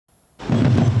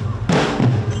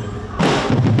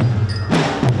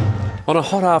On a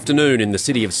hot afternoon in the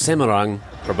city of Semarang,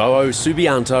 Prabowo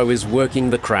Subianto is working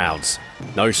the crowds.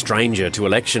 No stranger to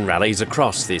election rallies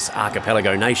across this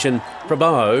archipelago nation,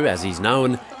 Prabowo, as he's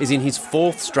known, is in his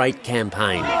fourth straight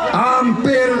campaign.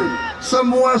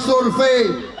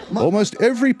 Almost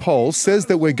every poll says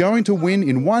that we're going to win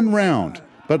in one round.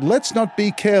 But let's not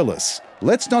be careless.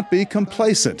 Let's not be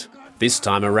complacent. This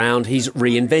time around, he's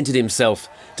reinvented himself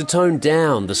to tone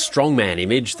down the strongman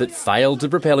image that failed to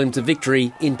propel him to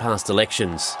victory in past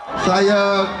elections.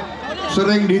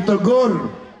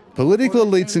 Political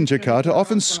elites in Jakarta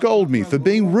often scold me for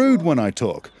being rude when I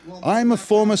talk. I'm a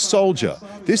former soldier.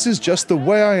 This is just the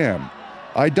way I am.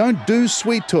 I don't do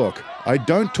sweet talk. I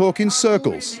don't talk in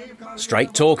circles.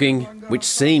 Straight talking, which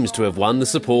seems to have won the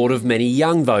support of many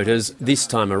young voters this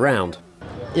time around.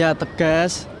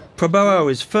 Prabowo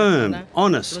is firm,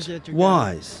 honest,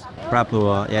 wise.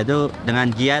 Prabowo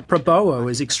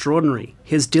is extraordinary.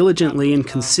 He has diligently and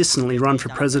consistently run for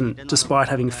president, despite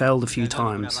having failed a few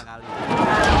times.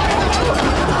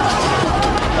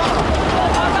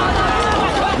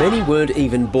 Many weren't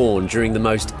even born during the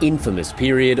most infamous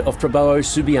period of Prabowo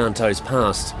Subianto's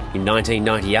past. In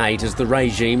 1998, as the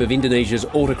regime of Indonesia's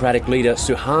autocratic leader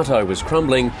Suharto was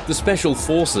crumbling, the special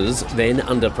forces, then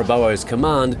under Prabowo's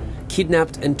command,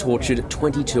 kidnapped and tortured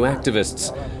 22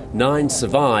 activists. 9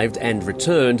 survived and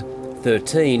returned,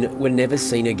 13 were never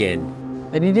seen again.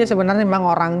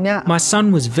 My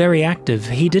son was very active.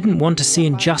 He didn't want to see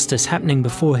injustice happening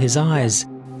before his eyes.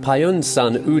 Payun's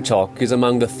son Utok is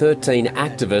among the 13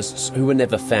 activists who were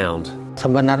never found.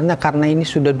 Because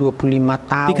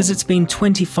it's been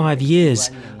 25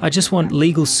 years, I just want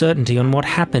legal certainty on what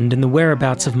happened and the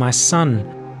whereabouts of my son.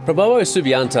 Prabowo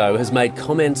Subianto has made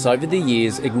comments over the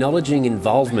years acknowledging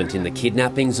involvement in the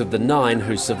kidnappings of the 9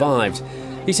 who survived.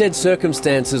 He said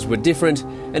circumstances were different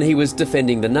and he was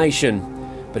defending the nation,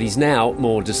 but he's now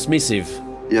more dismissive.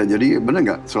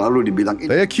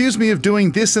 They accuse me of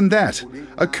doing this and that,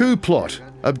 a coup plot,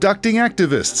 abducting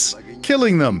activists,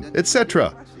 killing them,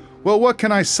 etc. Well, what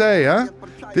can I say, huh?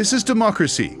 This is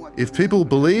democracy. If people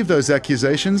believe those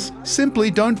accusations,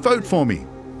 simply don't vote for me.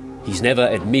 He's never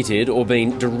admitted or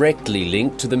been directly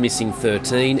linked to the missing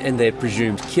 13 and their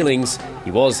presumed killings.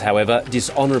 He was, however,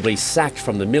 dishonourably sacked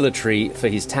from the military for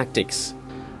his tactics.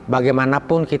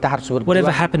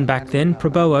 Whatever happened back then,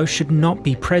 Prabowo should not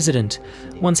be president.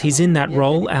 Once he's in that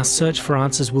role, our search for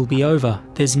answers will be over.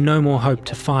 There's no more hope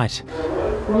to fight.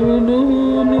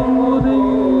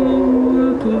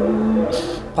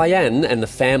 Payan and the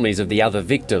families of the other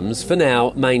victims, for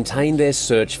now, maintain their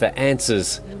search for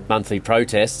answers. Monthly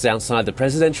protests outside the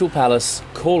presidential palace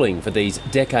calling for these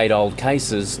decade-old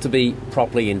cases to be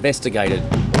properly investigated.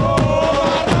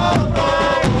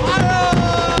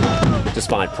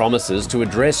 Despite promises to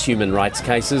address human rights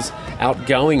cases,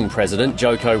 outgoing President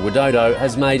Joko Widodo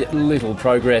has made little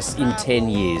progress in 10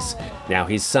 years. Now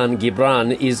his son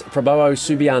Gibran is Prabowo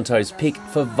Subianto's pick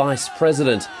for vice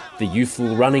president. The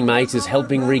youthful running mate is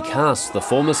helping recast the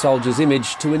former soldier's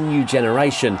image to a new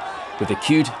generation with a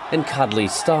cute and cuddly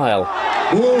style.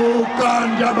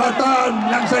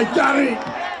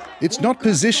 It's not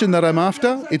position that I'm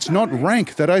after, it's not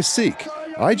rank that I seek.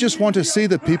 I just want to see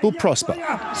the people prosper. If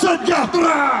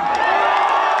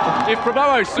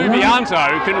Prabowo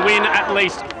Subianto can win at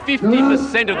least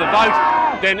 50% of the vote,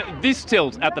 then this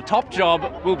tilt at the top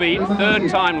job will be third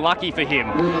time lucky for him.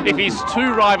 If his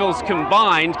 2 rivals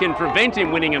combined can prevent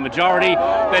him winning a majority,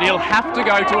 then he'll have to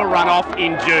go to a runoff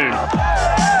in June.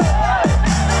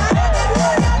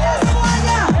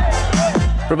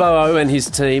 Prabowo and his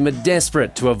team are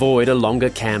desperate to avoid a longer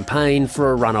campaign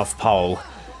for a runoff poll.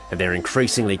 And they're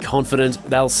increasingly confident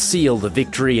they'll seal the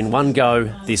victory in one go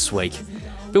this week.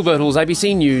 Bill Birtles,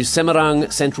 ABC News, Semarang,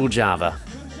 Central Java.